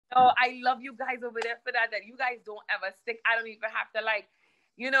know, I love you guys over there for that. That you guys don't ever stick. I don't even have to like,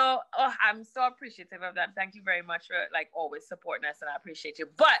 you know. Oh, I'm so appreciative of that. Thank you very much for like always supporting us, and I appreciate you.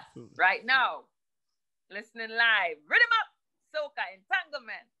 But right now, listening live, rhythm up, soca,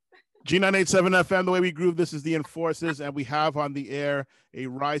 entanglement. G987 FM, the way we groove. This is the Enforcers, and we have on the air a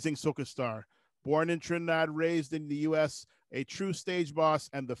rising soca star. Born in Trinidad, raised in the U.S., a true stage boss,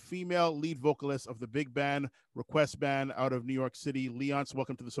 and the female lead vocalist of the big band, ReQuestBand, out of New York City. Leonce,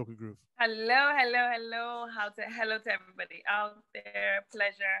 welcome to the Soca Groove. Hello, hello, hello. Hello to everybody out there.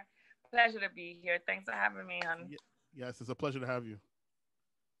 Pleasure to be here. Thanks for having me on. Yes, it's a pleasure to have you.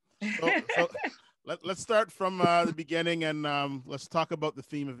 So let's start from the beginning, and let's talk about the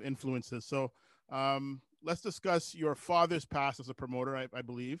theme of influences. So let's discuss your father's past as a promoter, I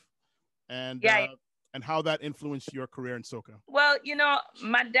believe, and how that influenced your career in soca. Well, you know,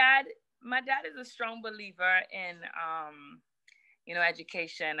 my dad is a strong believer in you know,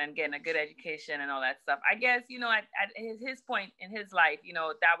 education and getting a good education and all that stuff. I guess, you know, at his point in his life, you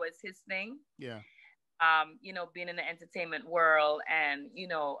know, that was his thing. Yeah. You know, being in the entertainment world, and you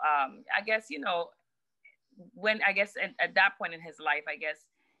know, I guess, you know, when I guess at that point in his life, I guess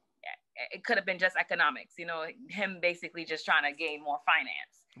it could have been just economics, you know, him basically just trying to gain more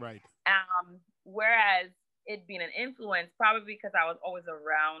finance. Right. Whereas it being an influence, probably because I was always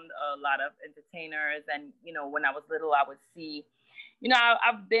around a lot of entertainers, and you know, when I was little, I would see, you know,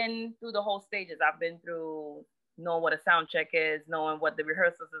 I've been through the whole stages. I've been through knowing what a sound check is, knowing what the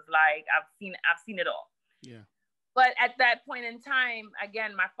rehearsals is like. I've seen it all. Yeah. But at that point in time,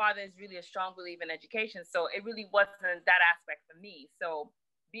 again, my father is really a strong believer in education. So it really wasn't that aspect for me. So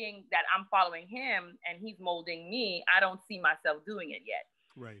being that I'm following him and he's molding me, I don't see myself doing it yet.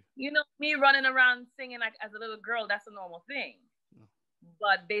 Right. You know, me running around singing like as a little girl, that's a normal thing. Yeah.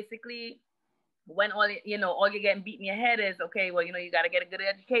 But basically, when all you're getting beat in your head is, okay, well, you know, you got to get a good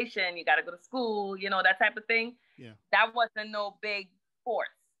education, you got to go to school, you know, that type of thing. Yeah. That wasn't no big force.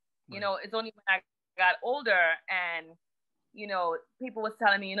 Right. You know, it's only when I got older and, you know, people was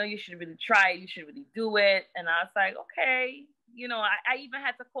telling me, you know, you should really try it, you should really do it. And I was like, okay, you know, I even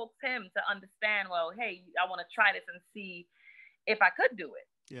had to coax him to understand, well, hey, I want to try this and see if I could do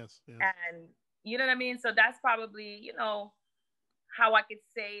it. Yes, yes. And you know what I mean? So that's probably, you know, how I could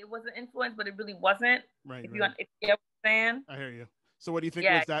say it was an influence, but it really wasn't. Right. If you understand. I hear you. So what do you think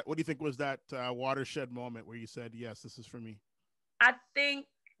was that? What do you think was that watershed moment where you said, yes, this is for me? I think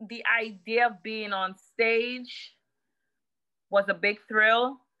the idea of being on stage was a big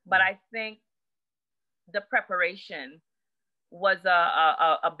thrill, but I think the preparation was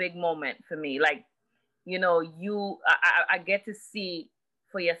a big moment for me. Like, you know, I get to see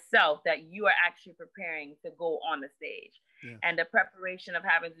for yourself that you are actually preparing to go on the stage. Yeah. And the preparation of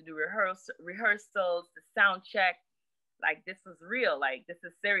having to do rehearsals, the sound check, like this was real, like this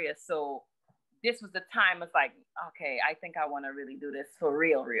is serious. So this was the time it's like, okay, I think I want to really do this for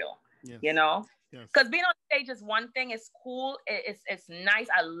real. Yes. You know? Yes. Because being on stage is one thing, it's cool, it's nice,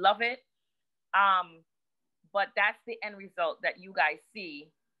 I love it. But that's the end result that you guys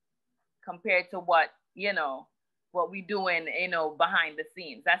see compared to what, you know, what we doing, you know, behind the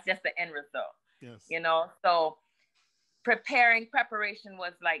scenes. That's just the end result. Yes. You know, so preparation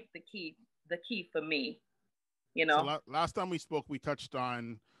was like the key for me, you know. So last time we spoke, we touched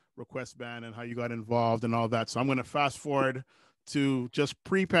on ReQuestBand and how you got involved and all that. So I'm going to fast forward to just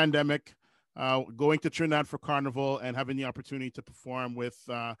pre-pandemic, going to Trinidad for Carnival and having the opportunity to perform with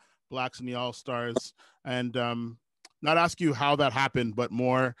Blacks and the All-Stars, and not ask you how that happened, but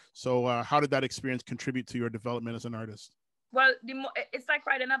more so how did that experience contribute to your development as an artist? Well, it's like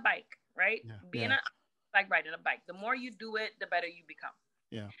riding a bike, right? Yeah. Like riding a bike. The more you do it, the better you become.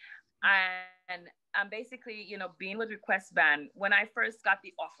 Yeah. And I'm basically, you know, being with ReQuestBand, when I first got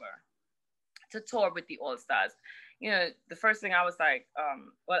the offer to tour with the All-Stars, you know, the first thing I was like,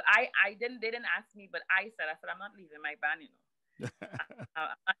 well, they didn't ask me, but I said, I'm not leaving my band, you know.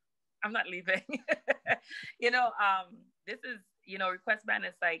 I'm not leaving. You know, this is, you know, ReQuestBand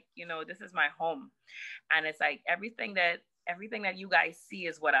is like, you know, this is my home. And it's like everything that you guys see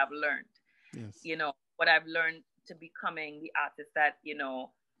is what I've learned. Yes. You know, what I've learned to becoming the artist that, you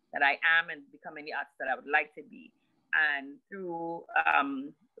know, that I am, and becoming the artist that I would like to be. And through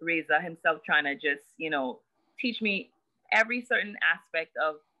Reza himself trying to just, you know, teach me every certain aspect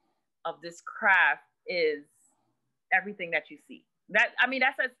of this craft is everything that you see. That, I mean,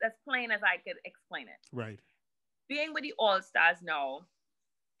 that's as plain as I could explain it. Right. Being with the All-Stars now,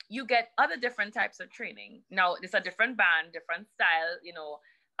 you get other different types of training. Now, it's a different band, different style, you know,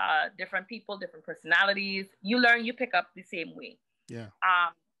 different people, different personalities. You learn, you pick up the same way. Yeah.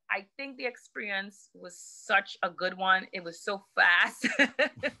 I think the experience was such a good one. It was so fast.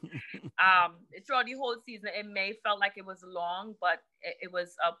 throughout the whole season, it may felt like it was long, but it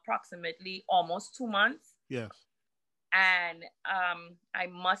was approximately almost 2 months. Yes. And I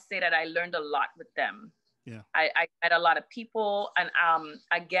must say that I learned a lot with them. Yeah. I met a lot of people, and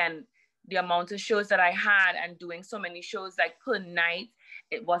again, the amount of shows that I had and doing so many shows like per night,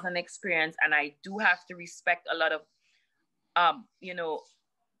 it was an experience. And I do have to respect a lot of you know,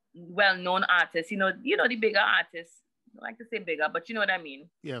 well-known artists, you know, the bigger artists. I don't like to say bigger, but you know what I mean.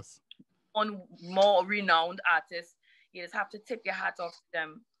 Yes. On more renowned artists, you just have to tip your hat off to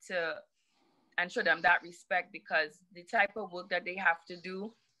them and show them that respect, because the type of work that they have to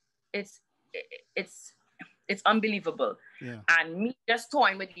do, it's unbelievable. Yeah. And me just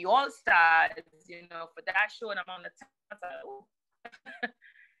toying with the All Stars, you know, for that show, and I'm on the top.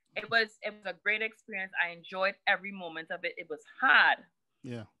 It was a great experience. I enjoyed every moment of it. It was hard.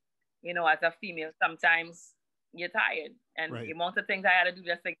 Yeah. You know, as a female, sometimes you're tired, and the amount of things I had to do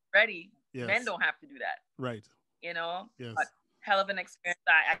just to get ready. Yes. Men don't have to do that. Right. You know. Yes. But hell of an experience.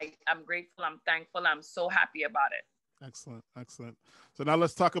 I'm grateful. I'm thankful. I'm so happy about it. Excellent. Excellent. So now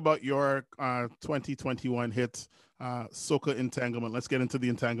let's talk about your 2021 hit, Soca Entanglement. Let's get into the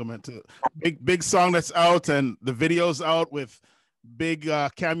entanglement. Big song that's out, and the video's out with big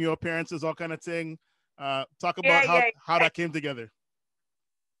cameo appearances, all kind of thing. Talk about how that came together.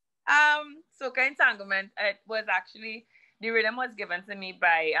 Soca Entanglement, it was actually, the rhythm was given to me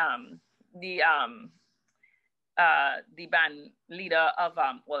by the band leader of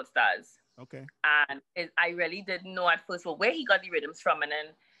All Stars. Okay. And I really didn't know at first where he got the rhythms from,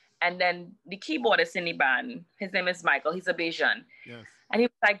 and then the keyboardist in the band, his name is Michael. He's a Bayesian. Yes. And he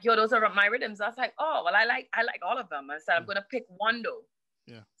was like, "Yo, those are my rhythms." I was like, "Oh, well, I like all of them." I said, "I'm gonna pick one though."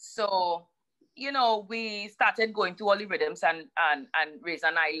 Yeah. So, you know, we started going through all the rhythms, and Reza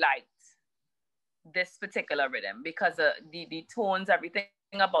and I liked this particular rhythm because the tones, everything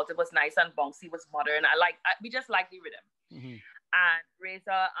about it was nice and bouncy, was modern. We just liked the rhythm. Mm-hmm. And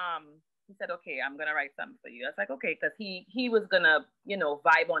Reza, he said, "Okay, I'm gonna write something for you." I was like, "Okay," because he was gonna, you know,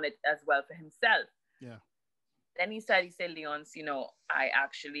 vibe on it as well for himself. Yeah. Then he said, "Leonce, you know, I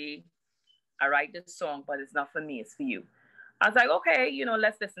write this song, but it's not for me, it's for you." I was like, "Okay, you know,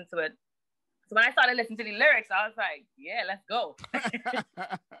 let's listen to it." So when I started listening to the lyrics, I was like, "Yeah, let's go."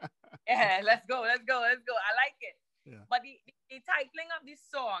 Yeah, let's go. I like it. Yeah. But the titling of this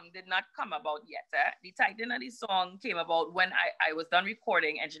song did not come about yet. The titling of this song came about when I was done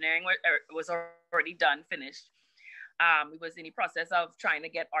recording. Engineering was already done, finished. We was in the process of trying to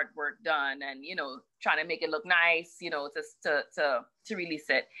get artwork done, and, you know, trying to make it look nice, you know, to release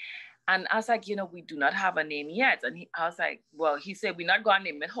it. And I was like, you know, we do not have a name yet. And I was like, well, he said, we're not going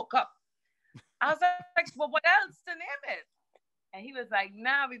to name it Hook Up. I was like, well, what else to name it? And he was like,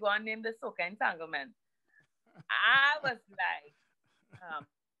 nah, we're going to name the Soca Entanglement. I was like,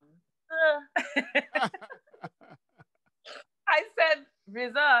 I said,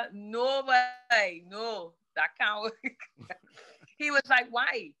 Reza, no way, no, that can't work. He was like,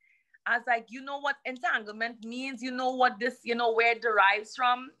 why? I was like, you know what entanglement means? You know what this, you know, where it derives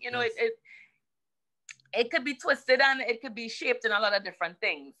from? You know, yes. It could be twisted and it could be shaped in a lot of different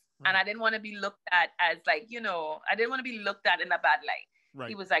things. Right. And I didn't want to be looked at as like, you know, I didn't want to be looked at in a bad light. Right.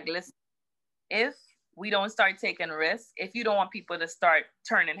 He was like, listen, if we don't start taking risks, if you don't want people to start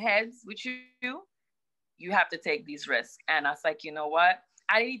turning heads with you, you have to take these risks. And I was like, you know what?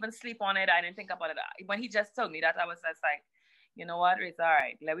 I didn't even sleep on it. I didn't think about it. When he just told me that, I was just like, you know what? It's all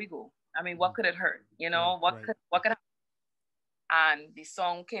right. Let me go. I mean, what could it hurt? You know, what could happen? And the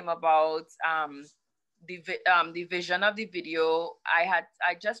song came about. The vision of the video, I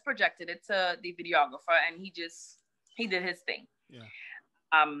just projected it to the videographer, and he did his thing. Yeah.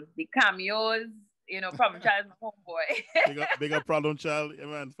 The cameos, you know, Problem Child is my homeboy. big up Problem Child,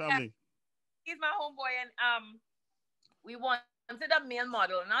 man, family. Yeah. He's my homeboy, and we wanted a male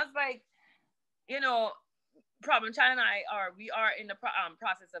model, and I was like, you know, Problem Child and we are in the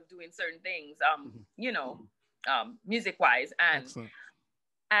process of doing certain things, you know, music wise, and excellent.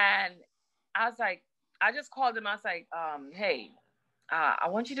 And I was like, I just called him. I was like, hey, I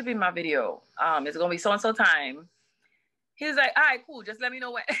want you to be in my video. It's gonna be so and so time. He was like, all right, cool. Just let me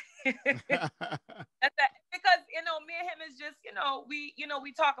know when. That's that. Because, you know, me and him is just, you know,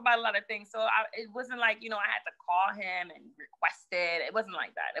 we talk about a lot of things. So it wasn't like, you know, I had to call him and request it. It wasn't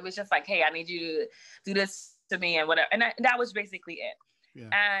like that. It was just like, hey, I need you to do this to me and whatever. And that was basically it. Yeah.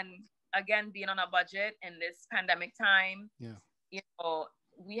 And again, being on a budget in this pandemic time, yeah, you know,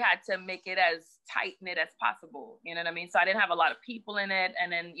 we had to make it as tight-knit as possible. You know what I mean? So I didn't have a lot of people in it.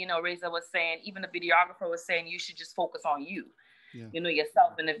 And then, you know, Reza was saying, even the videographer was saying, you should just focus on you. you know,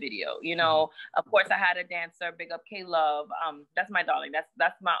 yourself in the video. You know, of course, I had a dancer. Big up K Love. That's my darling. That's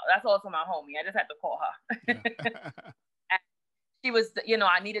also my homie. I just had to call her. Yeah. She was, you know,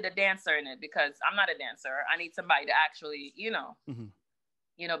 I needed a dancer in it because I'm not a dancer. I need somebody to actually, you know,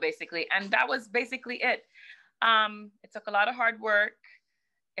 basically. And that was basically it. It took a lot of hard work.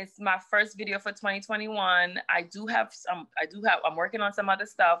 It's my first video for 2021. I'm working on some other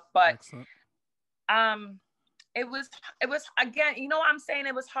stuff, but Excellent. it was again, you know what I'm saying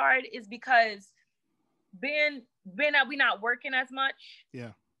it was hard is because being that we're not working as much.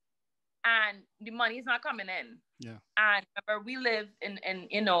 Yeah. And the money's not coming in. Yeah. And remember, we live in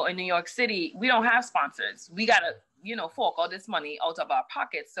you know, in New York City. We don't have sponsors. We gotta, you know, fork all this money out of our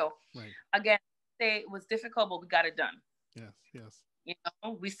pockets. So again, it was difficult, but we got it done. Yes, yes. You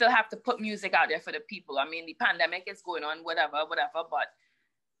know, we still have to put music out there for the people. I mean, the pandemic is going on, whatever, but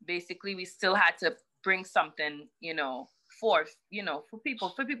basically we still had to bring something, you know, forth, you know, for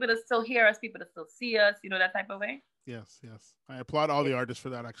people to still hear us, people to still see us, you know, that type of way. Yes, yes. I applaud all the artists for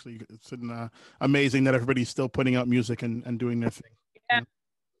that, actually. It's amazing that everybody's still putting out music and doing their thing. Yeah.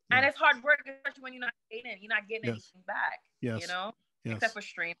 And it's hard work, especially when you're not getting anything back, yes. you know, yes. except for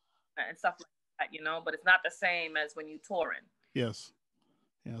stream and stuff like that, you know, but it's not the same as when you're touring. Yes.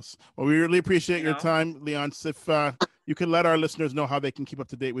 Yes. Well, we really appreciate your time, Leonce. If you could let our listeners know how they can keep up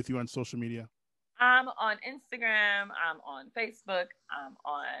to date with you on social media. I'm on Instagram. I'm on Facebook. I'm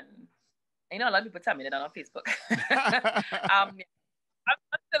on... You know, a lot of people tell me they're not on Facebook. I'm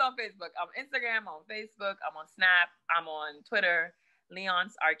still on Facebook. I'm on Instagram, I'm on Facebook, I'm on Snap, I'm on Twitter.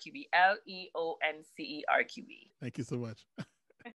 Leonce RQB, LEONCE RQB. Thank you so much.